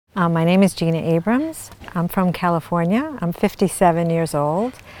My name is Gina Abrams. I'm from California. I'm 57 years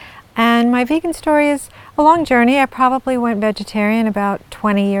old. And my vegan story is a long journey. I probably went vegetarian about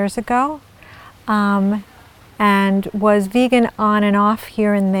 20 years ago and was vegan on and off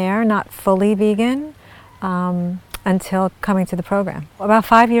here and there, not fully vegan, until coming to the program. About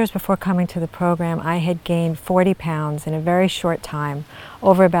 5 years before coming to the program, I had gained 40 pounds in a very short time,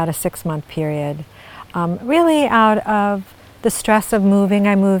 over about a 6-month period, really out of the stress of moving.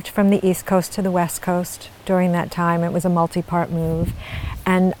 I moved from the East Coast to the West Coast during that time. It was a multi-part move.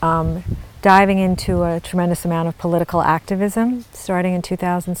 And diving into a tremendous amount of political activism starting in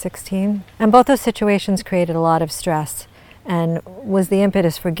 2016. And both those situations created a lot of stress and was the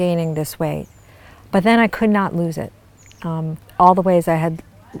impetus for gaining this weight. But then I could not lose it. All the ways I had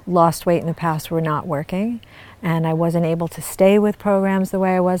lost weight in the past were not working, and I wasn't able to stay with programs the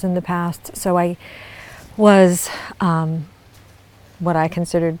way I was in the past. So I was what I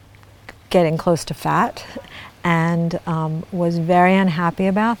considered getting close to fat, and was very unhappy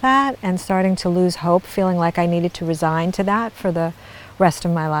about that and starting to lose hope, feeling like I needed to resign to that for the rest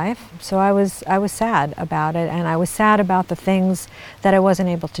of my life. So I was sad about it, and I was sad about the things that I wasn't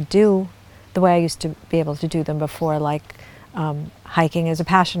able to do the way I used to be able to do them before, like hiking is a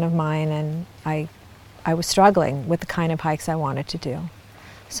passion of mine, and I was struggling with the kind of hikes I wanted to do.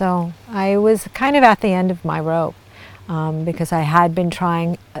 So I was kind of at the end of my rope because I had been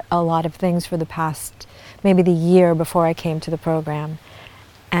trying a lot of things for the past, maybe the year before I came to the program,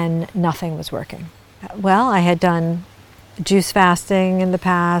 and nothing was working. Well, I had done juice fasting in the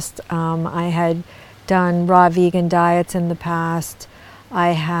past. I had done raw vegan diets in the past.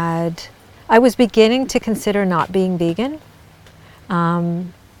 I was beginning to consider not being vegan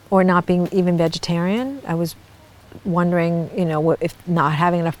or not being even vegetarian. I was wondering, if not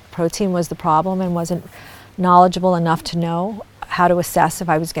having enough protein was the problem, and wasn't knowledgeable enough to know how to assess if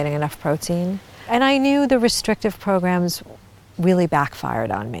I was getting enough protein. And I knew the restrictive programs really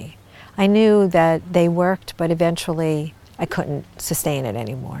backfired on me. I knew that they worked, but eventually I couldn't sustain it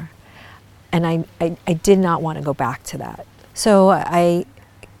anymore. And I did not want to go back to that. So I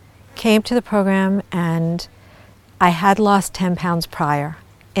came to the program, and I had lost 10 pounds prior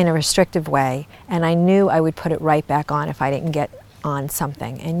in a restrictive way, and I knew I would put it right back on if I didn't get on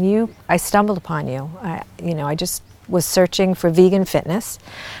something. And I stumbled upon you. I just was searching for vegan fitness,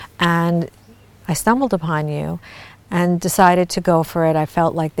 and I stumbled upon you and decided to go for it. I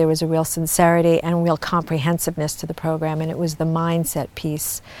felt like there was a real sincerity and real comprehensiveness to the program, and it was the mindset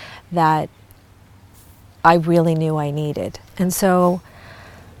piece that I really knew I needed. And so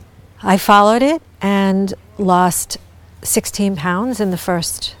I followed it and lost 16 pounds in the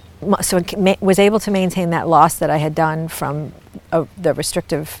first month. So was able to maintain that loss that I had done from the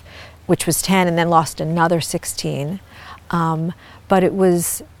restrictive, which was 10, and then lost another 16. But it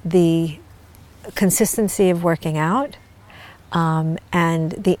was the consistency of working out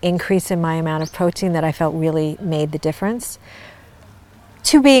and the increase in my amount of protein that I felt really made the difference.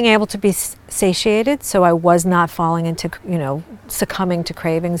 To being able to be satiated, so I was not falling into, succumbing to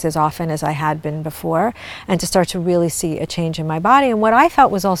cravings as often as I had been before, and to start to really see a change in my body. And what I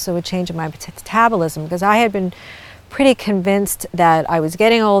felt was also a change in my metabolism, because I had been pretty convinced that I was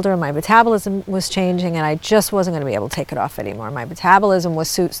getting older, my metabolism was changing, and I just wasn't going to be able to take it off anymore. My metabolism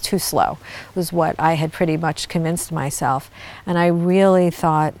was too slow, was what I had pretty much convinced myself. And I really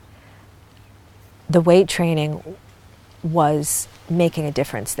thought the weight training was making a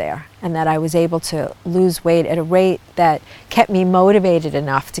difference there, and that I was able to lose weight at a rate that kept me motivated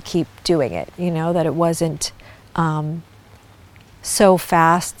enough to keep doing it, that it wasn't so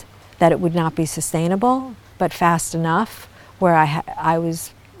fast that it would not be sustainable, but fast enough where I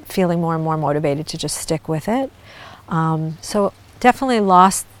was feeling more and more motivated to just stick with it. So definitely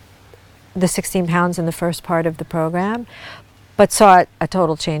lost the 16 pounds in the first part of the program, but saw a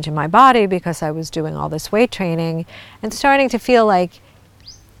total change in my body because I was doing all this weight training and starting to feel like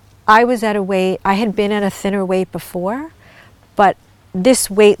I was at a weight, I had been at a thinner weight before, but this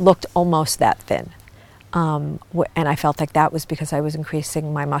weight looked almost that thin. And I felt like that was because I was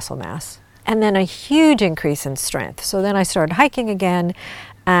increasing my muscle mass. And then a huge increase in strength. So then I started hiking again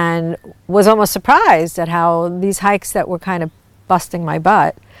and was almost surprised at how these hikes that were kind of busting my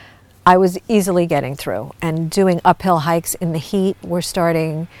butt, I was easily getting through, and doing uphill hikes in the heat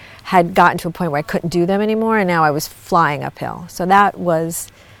had gotten to a point where I couldn't do them anymore, and now I was flying uphill. So that was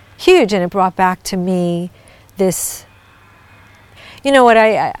huge, and it brought back to me this, what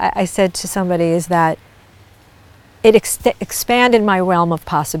I said to somebody is that it expanded my realm of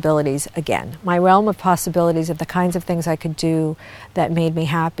possibilities again. My realm of possibilities of the kinds of things I could do that made me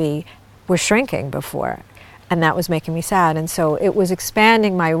happy were shrinking before. and that was making me sad. And so it was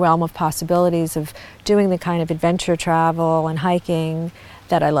expanding my realm of possibilities of doing the kind of adventure travel and hiking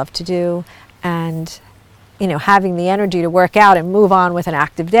that I love to do, and having the energy to work out and move on with an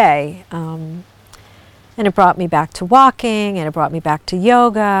active day. And it brought me back to walking, and it brought me back to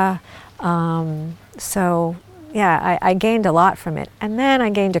yoga. So yeah, I gained a lot from it. And then I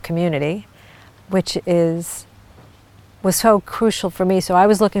gained a community, which was so crucial for me. So I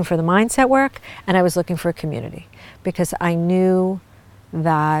was looking for the mindset work, and I was looking for a community, because I knew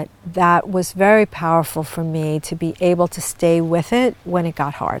that was very powerful for me to be able to stay with it when it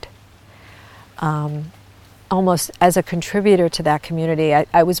got hard. Almost as a contributor to that community.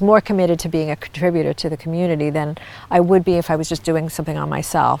 I was more committed to being a contributor to the community than I would be if I was just doing something on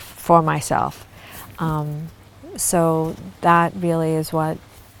myself, for myself. So that really is what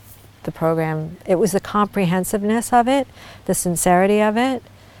the program, it was the comprehensiveness of it, the sincerity of it,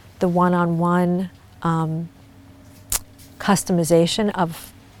 the one-on-one customization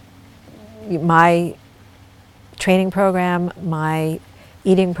of my training program, my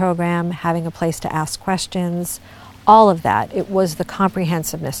eating program, having a place to ask questions, all of that. It was the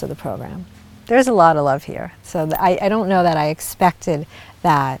comprehensiveness of the program. There's a lot of love here. So I don't know that I expected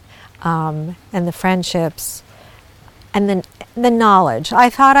that. And the friendships and the knowledge. I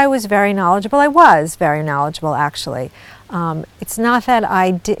thought I was very knowledgeable. I was very knowledgeable, actually. It's not that I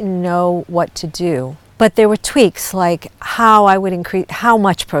didn't know what to do, but there were tweaks, like how I would increase, how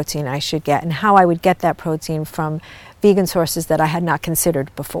much protein I should get, and how I would get that protein from vegan sources that I had not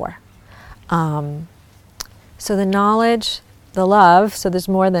considered before. So the knowledge, the love, so there's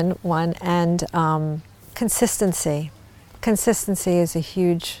more than one, and consistency. Consistency is a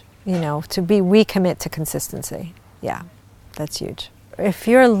huge, to recommit to consistency. Yeah, that's huge. If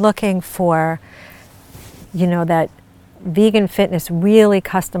you're looking for, that vegan fitness, really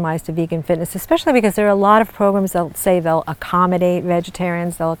customized to vegan fitness, especially because there are a lot of programs that say they'll accommodate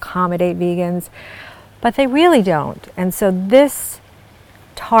vegetarians, they'll accommodate vegans, but they really don't. And so this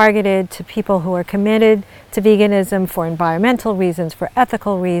targeted to people who are committed to veganism for environmental reasons, for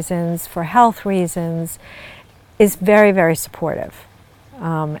ethical reasons, for health reasons, is very, very supportive.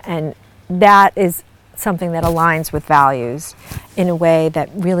 And that is something that aligns with values in a way that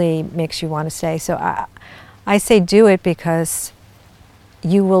really makes you want to stay. So I say do it, because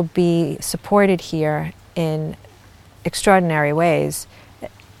you will be supported here in extraordinary ways,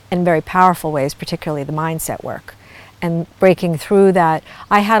 in very powerful ways, particularly the mindset work. And breaking through that,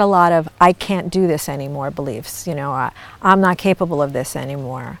 I had a lot of I can't do this anymore beliefs, I'm not capable of this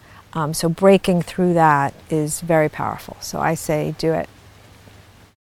anymore. So breaking through that is very powerful. So I say do it.